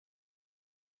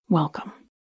Welcome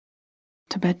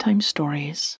to Bedtime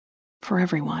Stories for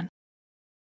Everyone,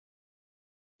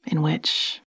 in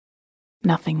which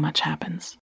nothing much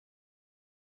happens.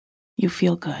 You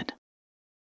feel good,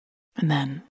 and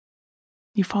then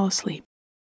you fall asleep.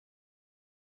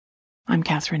 I'm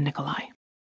Catherine Nicolai.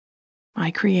 I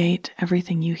create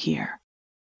everything you hear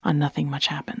on Nothing Much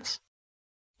Happens,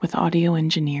 with audio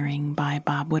engineering by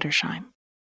Bob Wittersheim.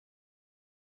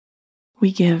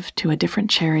 We give to a different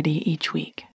charity each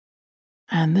week,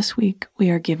 and this week we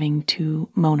are giving to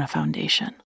Mona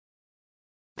Foundation.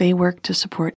 They work to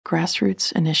support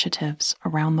grassroots initiatives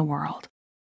around the world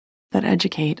that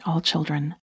educate all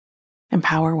children,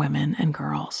 empower women and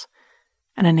girls,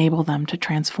 and enable them to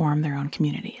transform their own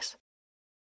communities.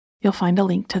 You'll find a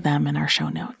link to them in our show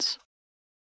notes.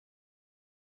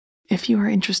 If you are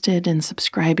interested in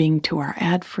subscribing to our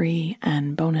ad-free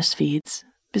and bonus feeds,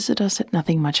 visit us at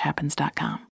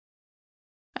nothingmuchhappens.com.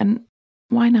 And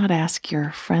why not ask your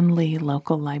friendly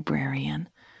local librarian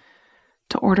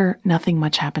to order Nothing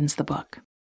Much Happens the book?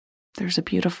 There's a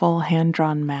beautiful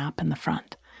hand-drawn map in the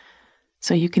front,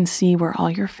 so you can see where all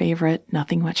your favorite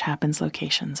Nothing Much Happens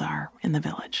locations are in the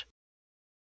village.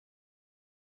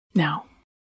 Now,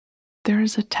 there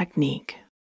is a technique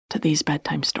to these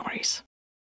bedtime stories.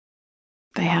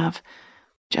 They have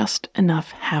just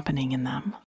enough happening in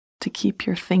them to keep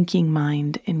your thinking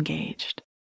mind engaged,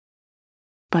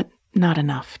 but not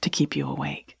enough to keep you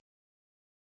awake.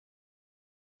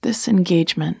 This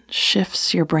engagement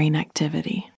shifts your brain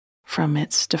activity from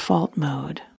its default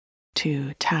mode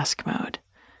to task mode.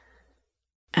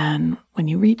 And when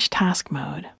you reach task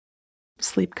mode,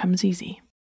 sleep comes easy.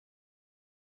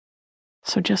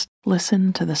 So just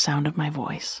listen to the sound of my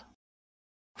voice.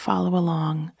 Follow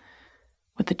along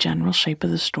with the general shape of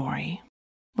the story,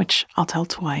 which I'll tell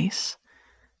twice,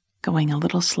 going a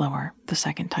little slower the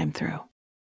second time through.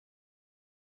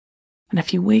 And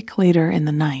if you wake later in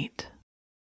the night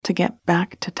to get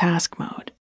back to task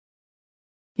mode,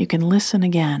 you can listen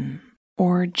again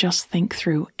or just think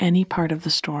through any part of the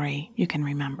story you can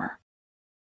remember.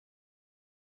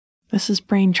 This is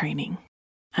brain training,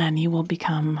 and you will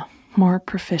become more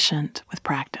proficient with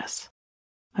practice.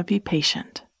 But be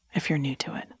patient if you're new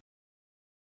to it.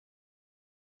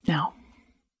 Now,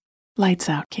 lights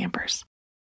out, campers.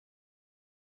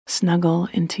 Snuggle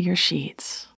into your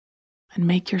sheets and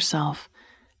make yourself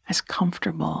as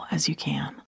comfortable as you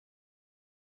can.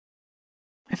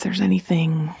 If there's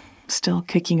anything still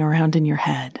kicking around in your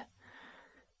head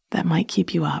that might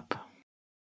keep you up,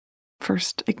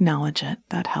 first acknowledge it.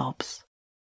 That helps.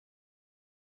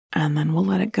 And then we'll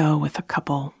let it go with a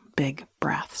couple big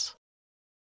breaths.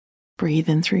 Breathe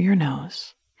in through your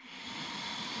nose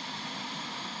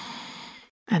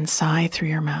and sigh through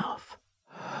your mouth.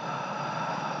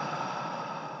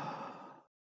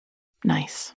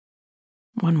 Nice.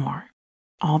 One more.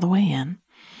 All the way in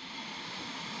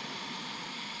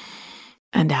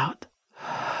and out.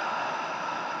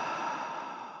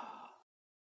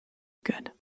 Good.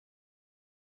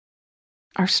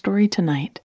 Our story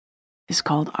tonight is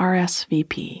called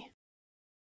Rsvp,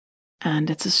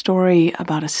 and it's a story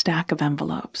about a stack of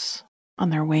envelopes on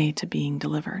their way to being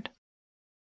delivered.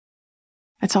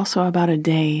 It's also about a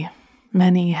day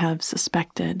many have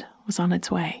suspected was on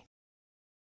its way,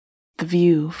 the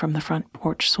view from the front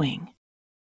porch swing,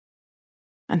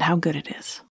 and how good it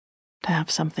is to have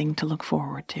something to look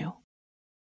forward to.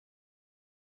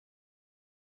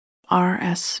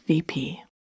 Rsvp.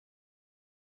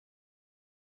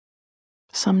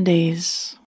 Some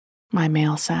days, my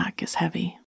mail sack is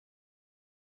heavy,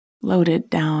 loaded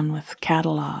down with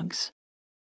catalogs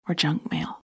or junk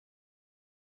mail.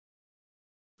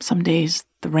 Some days,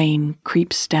 the rain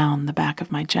creeps down the back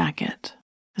of my jacket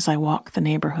as I walk the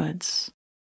neighborhoods,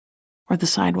 or the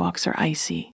sidewalks are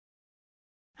icy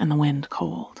and the wind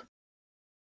cold.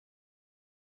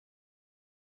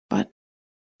 But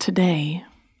today,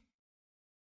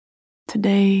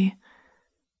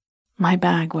 my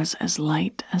bag was as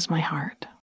light as my heart.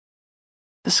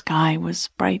 The sky was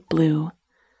bright blue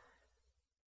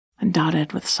and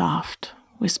dotted with soft,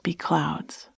 wispy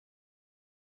clouds.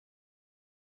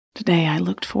 Today I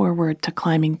looked forward to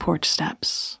climbing porch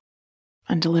steps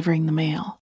and delivering the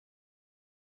mail,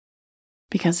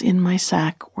 because in my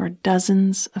sack were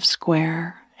dozens of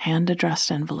square, hand-addressed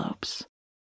envelopes.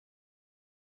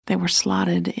 They were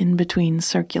slotted in between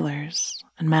circulars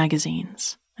and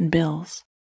magazines and bills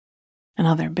and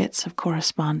other bits of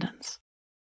correspondence.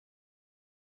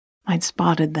 I'd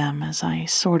spotted them as I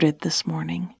sorted this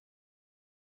morning.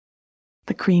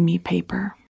 The creamy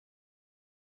paper,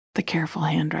 the careful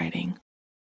handwriting,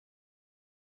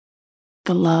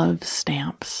 the love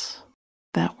stamps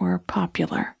that were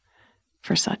popular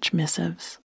for such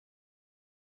missives,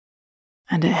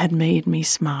 and it had made me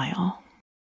smile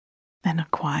in a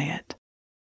quiet,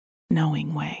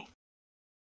 knowing way.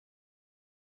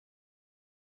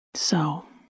 So,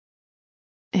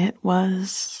 it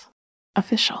was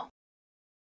official.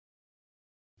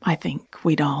 I think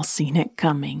we'd all seen it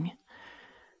coming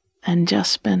and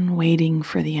just been waiting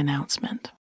for the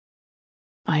announcement.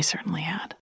 I certainly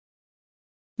had.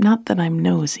 Not that I'm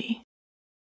nosy.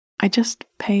 I just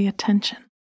pay attention.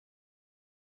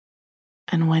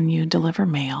 And when you deliver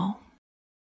mail,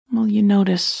 well, you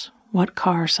notice what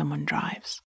car someone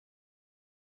drives.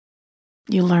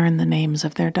 You learn the names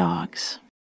of their dogs.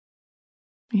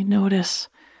 You notice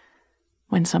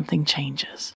when something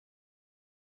changes.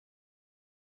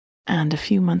 And a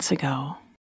few months ago,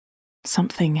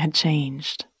 something had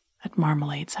changed at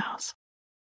Marmalade's house.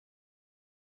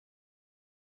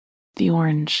 The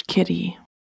orange kitty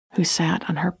who sat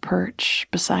on her perch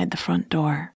beside the front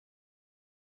door,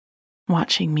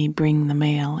 watching me bring the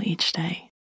mail each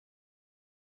day,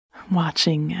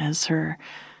 watching as her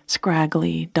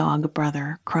scraggly dog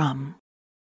brother, Crumb,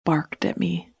 barked at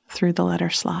me through the letter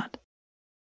slot.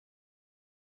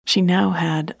 She now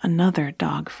had another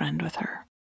dog friend with her,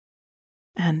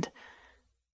 and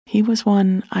he was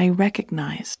one I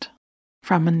recognized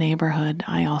from a neighborhood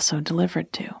I also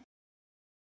delivered to.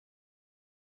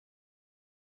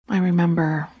 I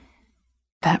remember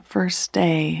that first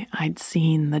day I'd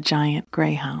seen the giant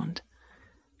greyhound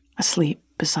asleep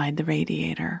beside the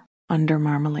radiator under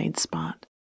Marmalade's spot.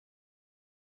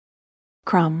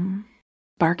 Crumb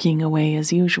barking away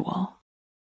as usual,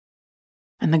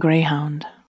 and the greyhound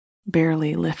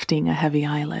barely lifting a heavy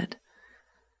eyelid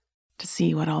to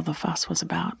see what all the fuss was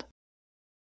about.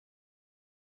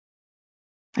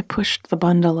 I pushed the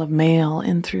bundle of mail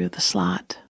in through the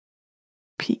slot,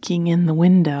 peeking in the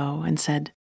window, and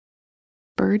said,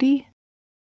 "Birdie,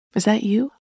 is that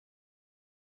you?"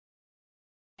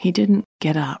 He didn't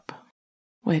get up,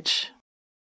 which,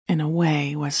 in a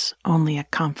way, was only a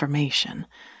confirmation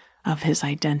of his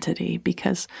identity,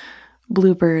 because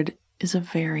Bluebird is a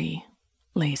very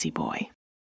lazy boy.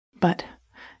 But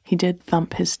he did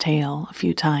thump his tail a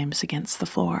few times against the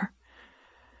floor.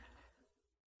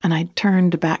 And I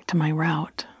turned back to my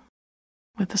route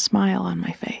with a smile on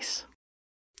my face.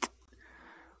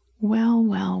 Well,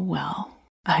 well, well,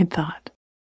 I thought.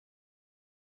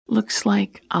 Looks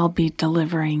like I'll be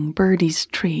delivering Birdie's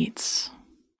treats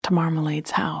to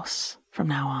Marmalade's house from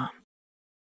now on.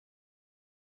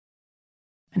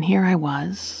 And here I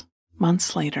was,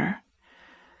 months later.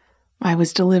 I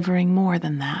was delivering more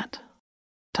than that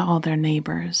to all their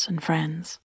neighbors and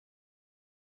friends.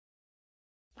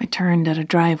 I turned at a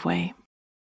driveway.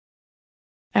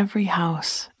 Every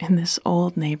house in this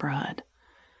old neighborhood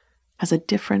has a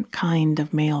different kind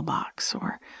of mailbox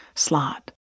or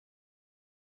slot.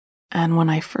 And when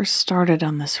I first started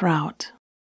on this route,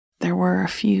 there were a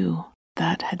few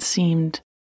that had seemed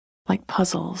like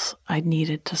puzzles I'd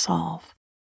needed to solve.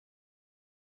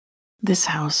 This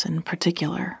house in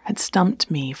particular had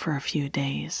stumped me for a few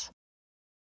days,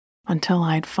 until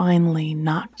I'd finally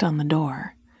knocked on the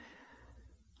door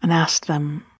and asked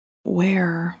them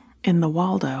where in the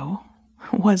Waldo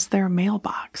was their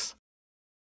mailbox.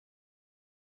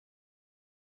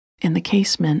 In the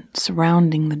casement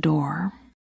surrounding the door,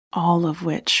 all of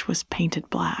which was painted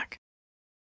black,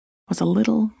 was a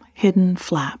little hidden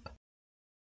flap,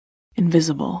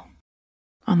 invisible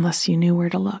unless you knew where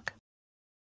to look.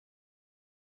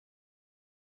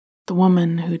 The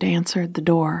woman who'd answered the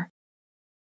door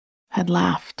had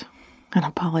laughed and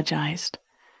apologized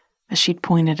as she'd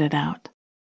pointed it out.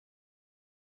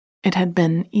 It had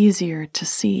been easier to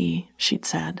see, she'd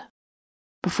said,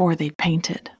 before they'd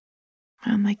painted,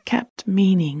 and they kept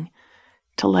meaning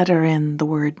to letter in the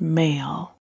word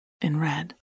mail in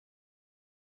red.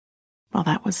 Well,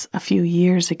 that was a few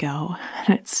years ago,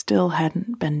 and it still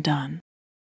hadn't been done.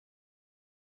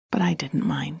 But I didn't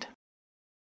mind.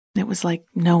 It was like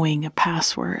knowing a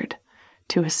password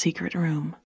to a secret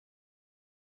room.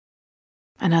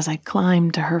 And as I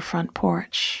climbed to her front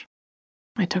porch,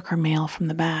 I took her mail from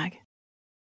the bag.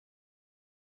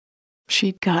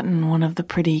 She'd gotten one of the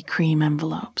pretty cream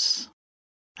envelopes,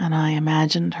 and I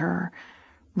imagined her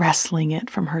wresting it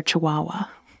from her chihuahua,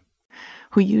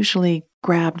 who usually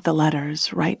grabbed the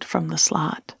letters right from the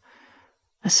slot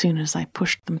as soon as I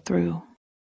pushed them through.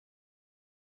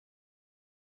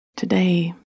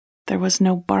 Today, there was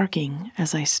no barking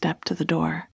as I stepped to the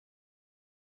door.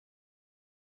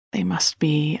 They must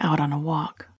be out on a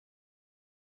walk.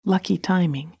 Lucky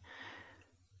timing.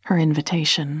 Her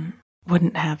invitation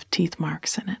wouldn't have teeth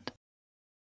marks in it.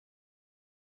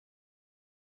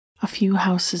 A few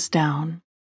houses down,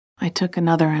 I took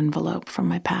another envelope from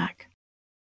my pack.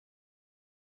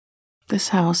 This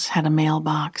house had a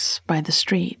mailbox by the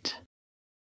street,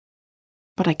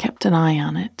 but I kept an eye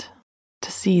on it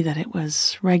to see that it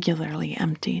was regularly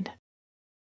emptied.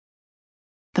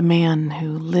 The man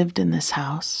who lived in this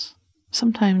house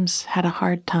sometimes had a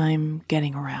hard time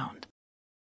getting around.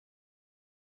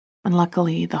 And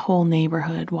luckily, the whole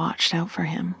neighborhood watched out for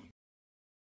him.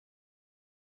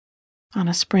 On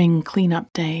a spring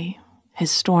cleanup day,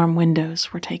 his storm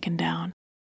windows were taken down.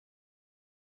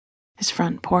 His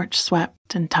front porch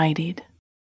swept and tidied.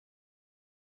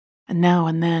 And now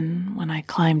and then, when I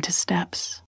climbed his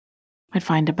steps, I'd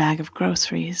find a bag of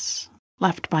groceries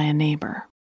left by a neighbor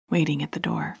waiting at the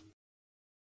door.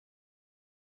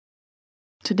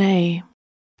 Today,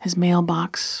 his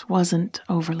mailbox wasn't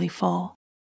overly full.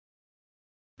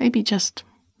 Maybe just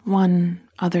one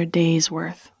other day's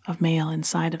worth of mail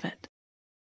inside of it.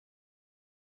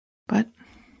 But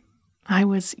I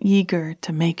was eager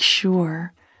to make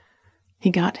sure he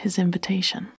got his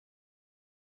invitation.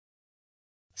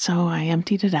 So I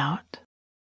emptied it out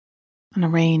and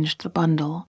arranged the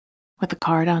bundle with the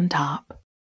card on top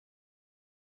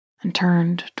and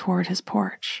turned toward his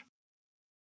porch.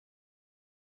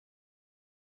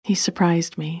 He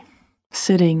surprised me,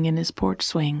 sitting in his porch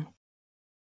swing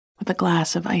with a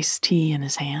glass of iced tea in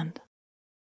his hand.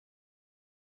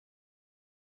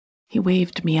 He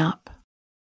waved me up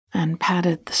and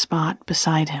patted the spot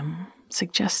beside him,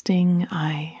 suggesting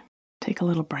I take a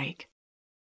little break.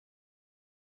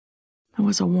 It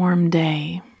was a warm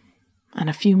day, and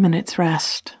a few minutes'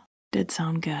 rest did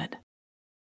sound good.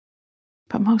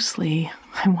 But mostly,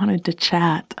 I wanted to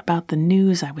chat about the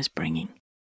news I was bringing.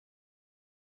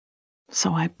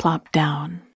 So I plopped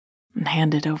down and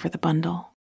handed over the bundle.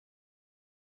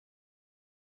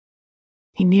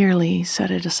 He nearly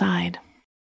set it aside,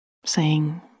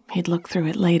 saying he'd look through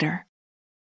it later,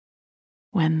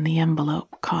 when the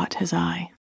envelope caught his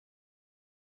eye.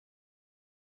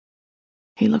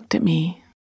 He looked at me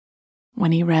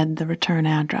when he read the return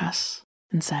address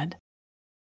and said,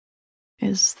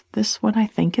 "Is this what I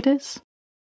think it is?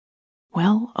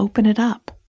 Well, open it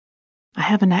up. I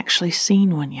haven't actually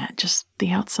seen one yet, just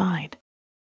the outside."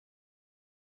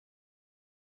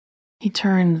 He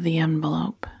turned the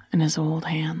envelope in his old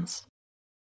hands,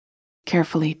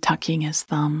 carefully tucking his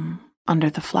thumb under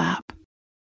the flap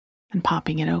and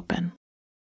popping it open.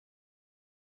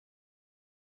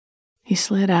 He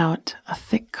slid out a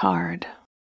thick card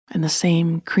in the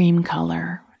same cream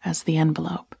color as the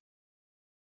envelope,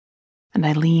 and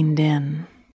I leaned in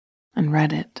and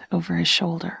read it over his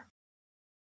shoulder.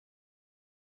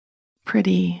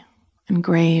 Pretty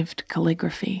engraved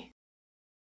calligraphy.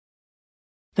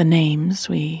 The names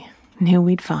we knew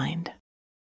we'd find.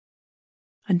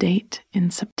 A date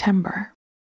in September,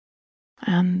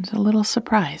 and a little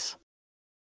surprise.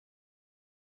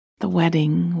 The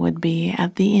wedding would be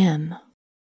at the inn,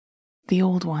 the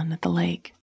old one at the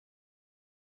lake.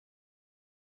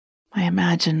 I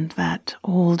imagined that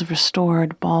old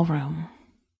restored ballroom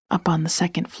up on the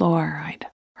second floor I'd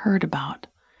heard about,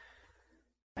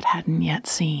 but hadn't yet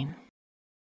seen,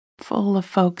 full of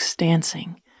folks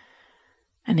dancing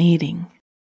and eating,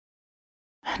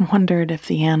 and wondered if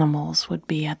the animals would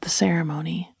be at the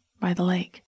ceremony by the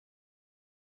lake.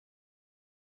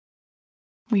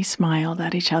 We smiled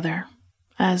at each other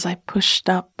as I pushed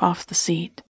up off the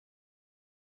seat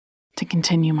to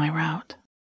continue my route.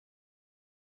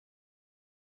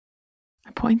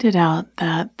 I pointed out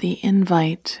that the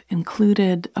invite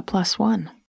included a +1.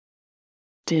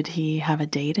 Did he have a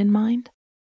date in mind?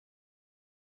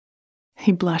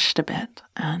 He blushed a bit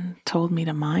and told me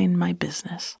to mind my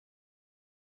business.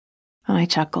 And I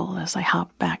chuckled as I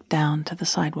hopped back down to the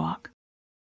sidewalk.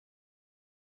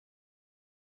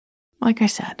 Like I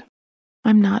said,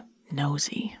 I'm not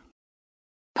nosy.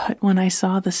 But when I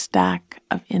saw the stack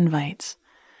of invites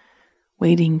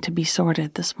waiting to be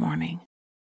sorted this morning,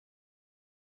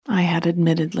 I had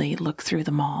admittedly looked through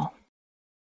them all.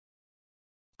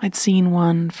 I'd seen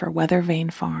one for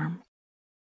Weathervane Farm,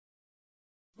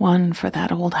 one for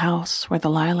that old house where the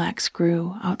lilacs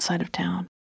grew outside of town,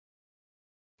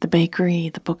 the bakery,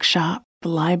 the bookshop, the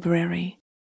library,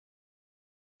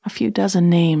 a few dozen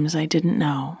names I didn't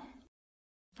know,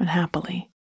 and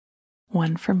happily,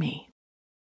 one for me.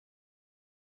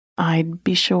 I'd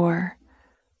be sure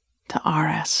to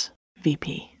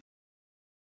RSVP.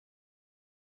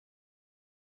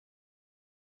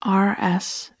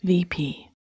 RSVP.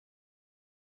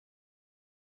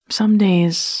 Some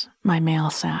days my mail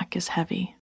sack is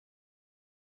heavy,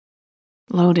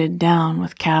 loaded down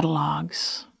with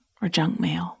catalogs or junk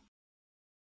mail.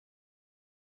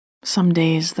 Some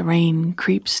days the rain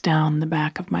creeps down the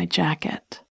back of my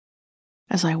jacket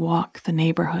as I walk the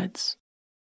neighborhoods,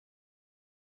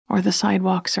 or the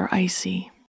sidewalks are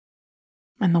icy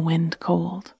and the wind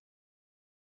cold.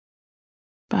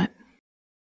 But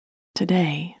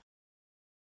today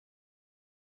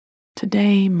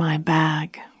my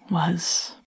bag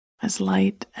was as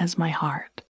light as my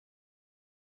heart.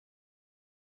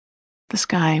 The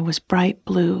sky was bright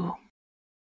blue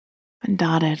and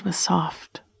dotted with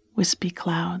soft, wispy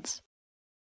clouds.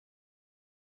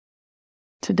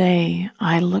 Today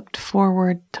I looked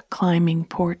forward to climbing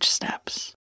porch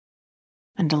steps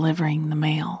and delivering the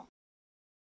mail,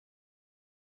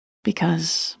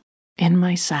 because in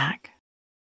my sack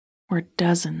were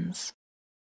dozens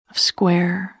of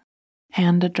square,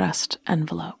 hand-addressed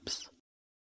envelopes.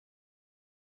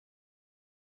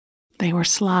 They were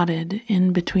slotted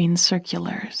in between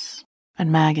circulars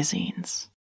and magazines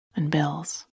and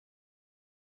bills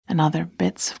and other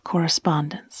bits of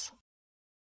correspondence.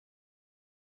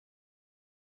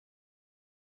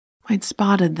 I'd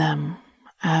spotted them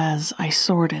as I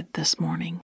sorted this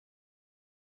morning.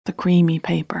 The creamy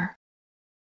paper,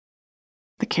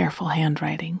 the careful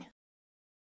handwriting,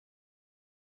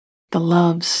 the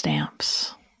love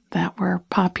stamps that were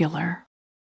popular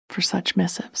for such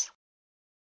missives.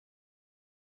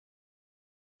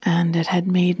 And it had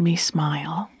made me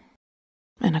smile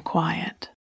in a quiet,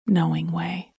 knowing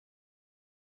way.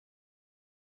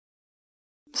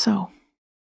 So,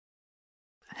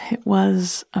 it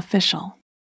was official.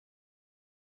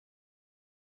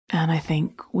 And I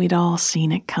think we'd all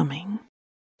seen it coming,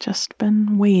 just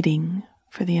been waiting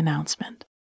for the announcement.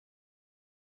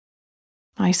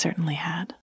 I certainly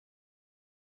had.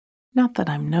 Not that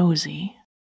I'm nosy.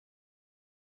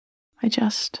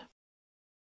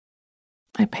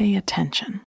 I pay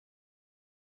attention.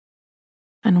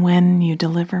 And when you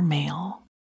deliver mail,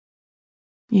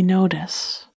 you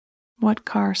notice what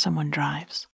car someone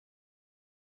drives.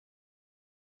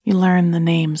 You learn the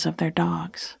names of their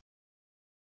dogs.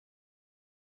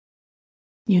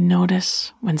 You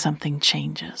notice when something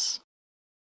changes.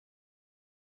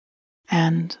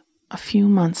 And a few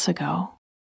months ago,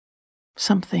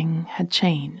 something had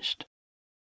changed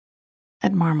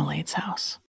at Marmalade's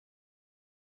house.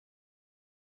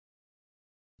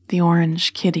 The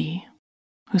orange kitty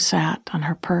who sat on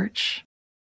her perch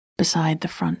beside the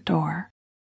front door,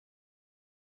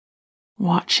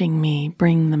 watching me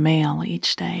bring the mail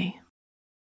each day,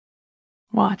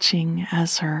 watching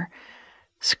as her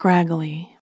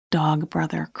scraggly dog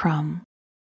brother Crumb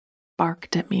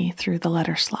barked at me through the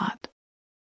letter slot,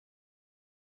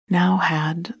 now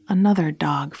had another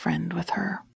dog friend with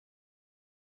her.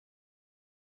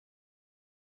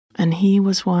 And he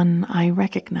was one I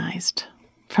recognized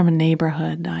from a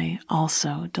neighborhood I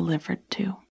also delivered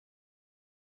to.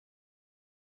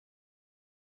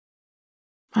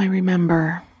 I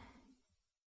remember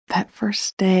that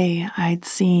first day I'd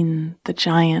seen the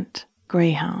giant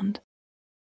greyhound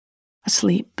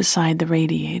asleep beside the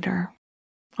radiator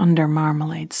under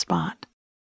Marmalade's spot.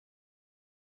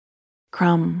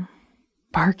 Crumb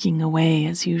barking away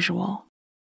as usual,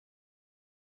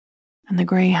 and the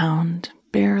greyhound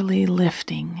barely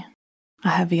lifting a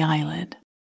heavy eyelid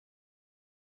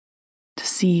to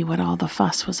see what all the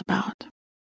fuss was about.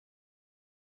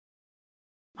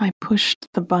 I pushed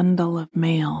the bundle of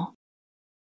mail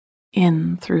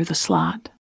in through the slot,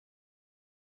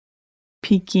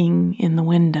 peeking in the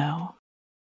window,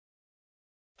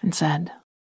 and said,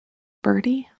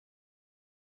 "Bertie,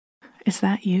 is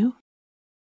that you?"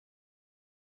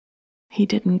 He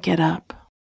didn't get up,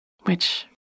 which,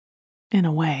 in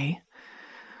a way,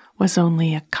 was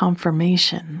only a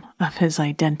confirmation of his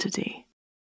identity,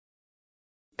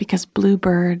 because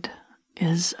Bluebird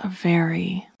is a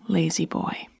very lazy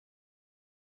boy.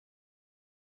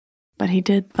 But he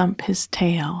did thump his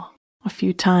tail a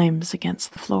few times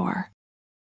against the floor,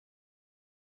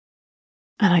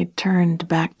 and I turned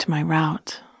back to my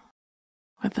route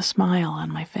with a smile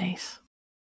on my face.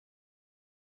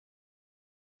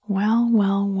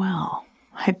 Well,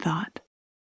 I thought.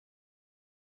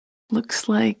 Looks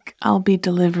like I'll be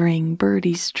delivering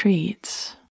Birdie's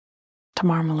treats to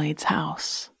Marmalade's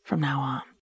house from now on.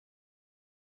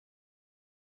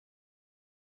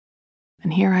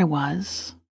 And here I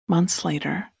was, months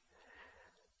later,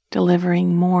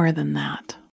 delivering more than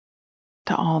that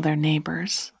to all their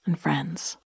neighbors and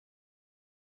friends.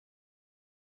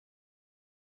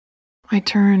 I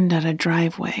turned at a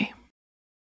driveway.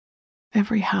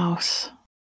 Every house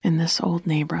in this old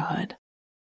neighborhood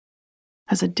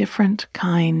has a different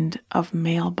kind of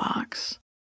mailbox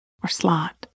or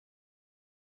slot.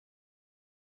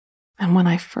 And when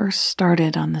I first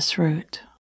started on this route,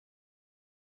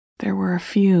 there were a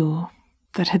few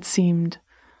that had seemed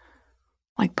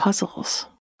like puzzles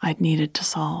I'd needed to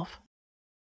solve.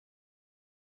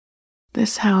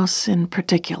 This house in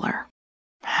particular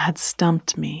had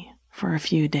stumped me for a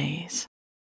few days,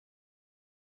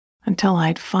 until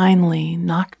I'd finally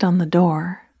knocked on the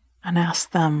door and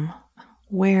asked them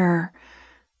where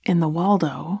in the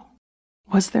Waldo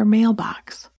was their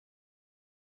mailbox.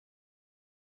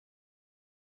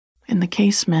 In the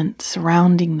casement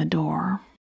surrounding the door,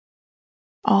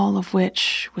 all of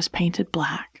which was painted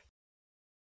black,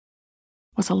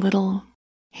 was a little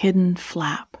hidden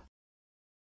flap,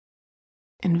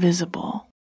 invisible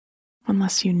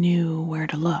unless you knew where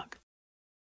to look.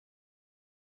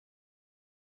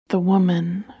 The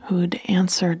woman who'd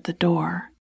answered the door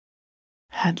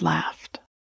had laughed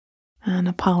and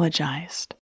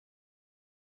apologized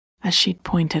as she'd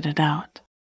pointed it out.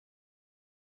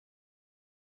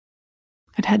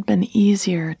 It had been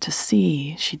easier to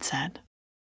see, she'd said,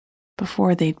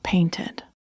 before they'd painted,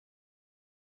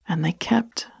 and they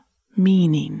kept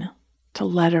meaning to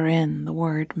letter in the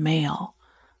word mail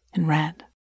in red.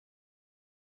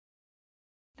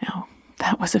 Now,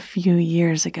 that was a few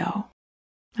years ago,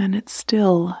 and it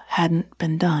still hadn't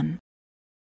been done.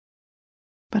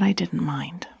 But I didn't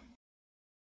mind.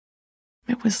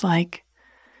 It was like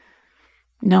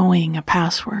knowing a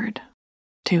password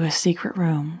to a secret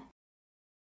room.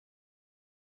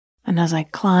 And as I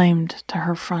climbed to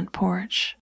her front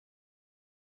porch,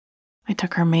 I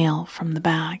took her mail from the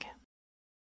bag.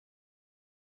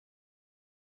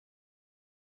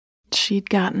 She'd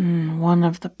gotten one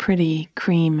of the pretty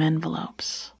cream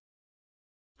envelopes,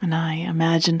 and I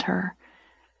imagined her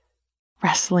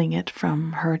wresting it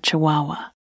from her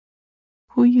chihuahua,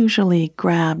 who usually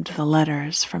grabbed the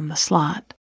letters from the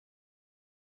slot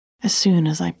as soon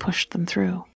as I pushed them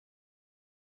through.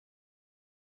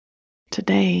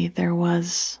 Today there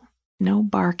was no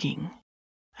barking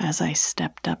as I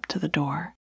stepped up to the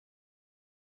door.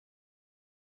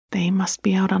 They must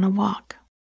be out on a walk.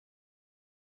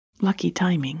 Lucky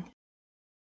timing.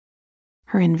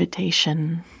 Her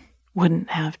invitation wouldn't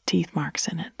have teeth marks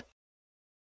in it.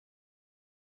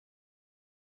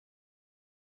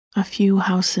 A few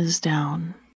houses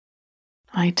down,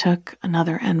 I took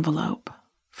another envelope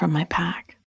from my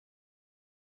pack.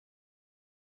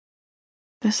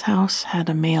 This house had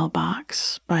a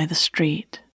mailbox by the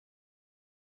street,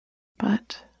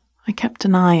 but I kept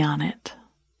an eye on it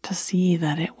to see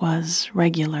that it was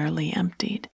regularly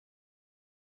emptied.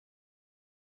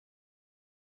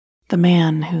 The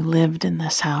man who lived in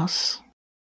this house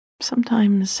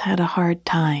sometimes had a hard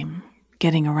time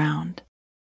getting around.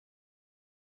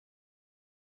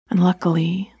 And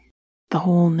luckily, the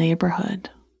whole neighborhood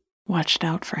watched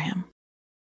out for him.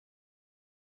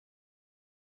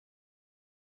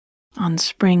 On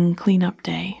spring cleanup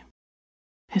day,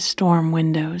 his storm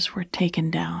windows were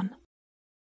taken down.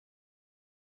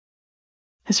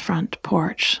 His front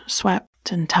porch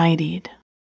swept and tidied.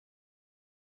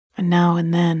 And now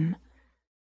and then,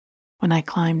 when I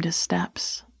climbed his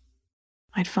steps,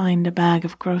 I'd find a bag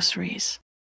of groceries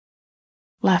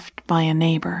left by a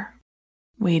neighbor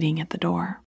waiting at the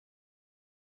door.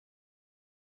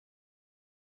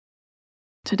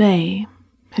 Today,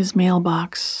 his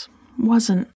mailbox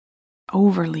wasn't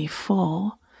overly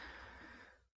full,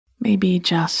 maybe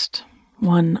just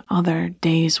one other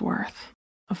day's worth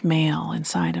of mail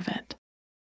inside of it.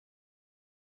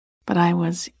 But I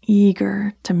was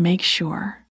eager to make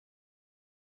sure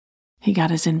he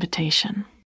got his invitation,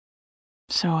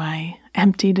 so I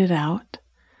emptied it out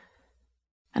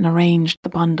and arranged the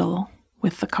bundle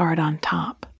with the card on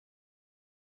top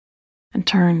and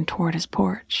turned toward his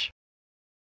porch.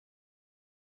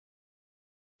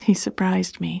 He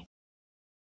surprised me,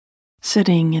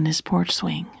 sitting in his porch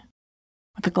swing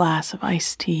with a glass of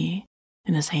iced tea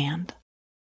in his hand.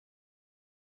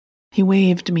 He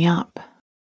waved me up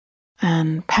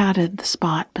and patted the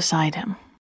spot beside him,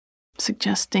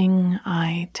 suggesting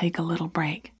I take a little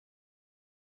break.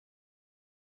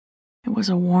 It was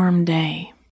a warm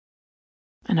day,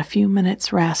 and a few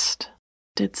minutes' rest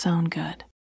did sound good.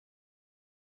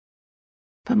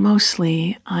 But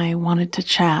mostly I wanted to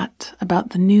chat about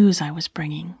the news I was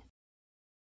bringing.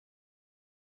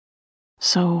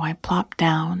 So I plopped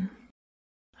down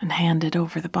and handed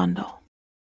over the bundle.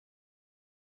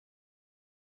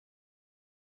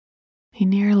 He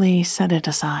nearly set it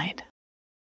aside,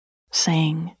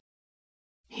 saying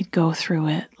he'd go through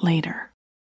it later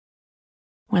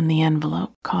when the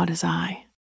envelope caught his eye.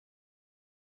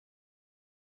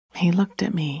 He looked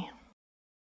at me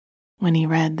when he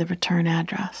read the return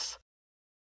address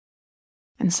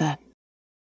and said,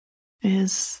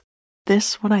 Is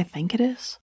this what I think it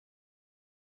is?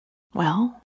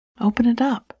 Well, open it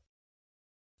up.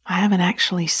 I haven't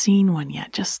actually seen one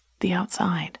yet, just the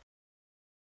outside.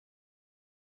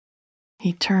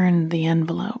 He turned the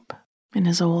envelope in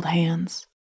his old hands,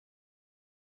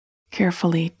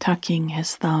 carefully tucking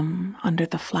his thumb under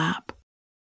the flap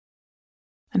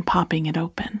and popping it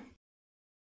open.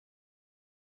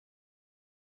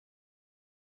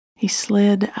 He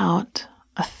slid out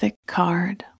a thick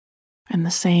card in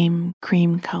the same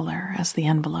cream color as the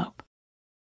envelope,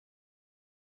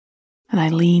 and I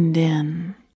leaned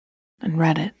in and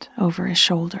read it over his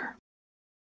shoulder.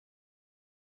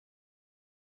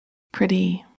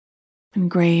 Pretty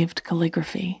engraved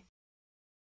calligraphy.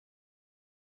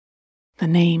 The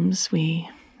names we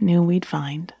knew we'd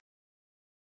find.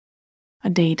 A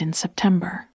date in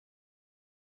September.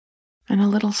 And a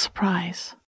little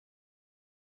surprise.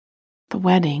 The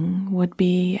wedding would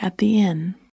be at the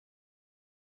inn.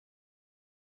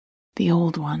 The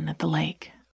old one at the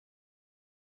lake.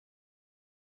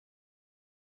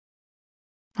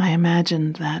 I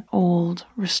imagined that old,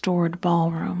 restored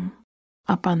ballroom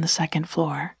up on the second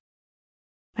floor.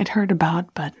 I'd heard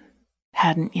about but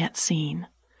hadn't yet seen.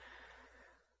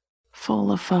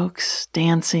 Full of folks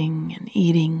dancing and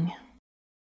eating,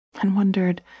 and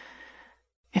wondered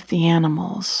if the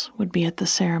animals would be at the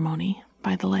ceremony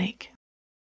by the lake.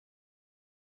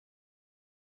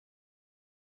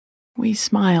 We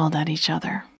smiled at each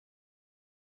other,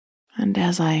 and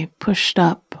as I pushed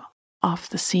up off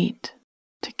the seat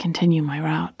to continue my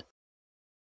route,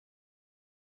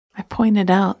 I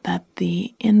pointed out that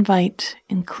the invite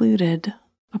included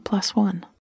a +1.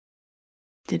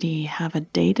 Did he have a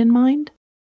date in mind?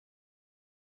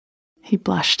 He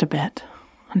blushed a bit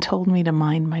and told me to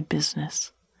mind my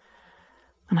business,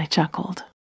 and I chuckled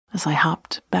as I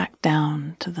hopped back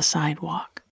down to the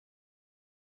sidewalk.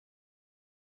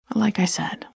 Like I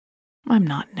said, I'm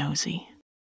not nosy.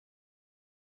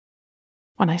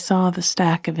 When I saw the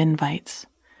stack of invites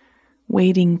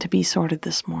waiting to be sorted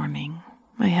this morning,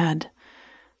 I had,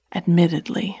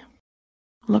 admittedly,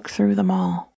 looked through them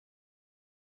all.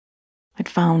 I'd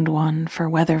found one for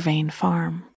Weathervane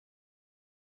Farm,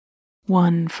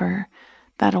 one for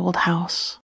that old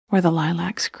house where the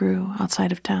lilacs grew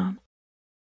outside of town,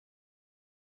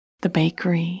 the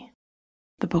bakery,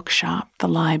 the bookshop, the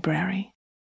library,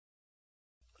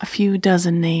 a few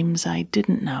dozen names I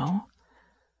didn't know,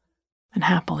 and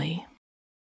happily,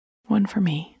 one for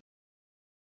me.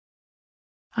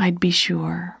 I'd be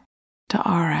sure to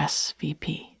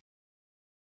RSVP.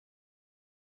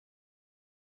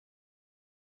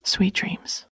 Sweet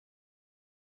dreams.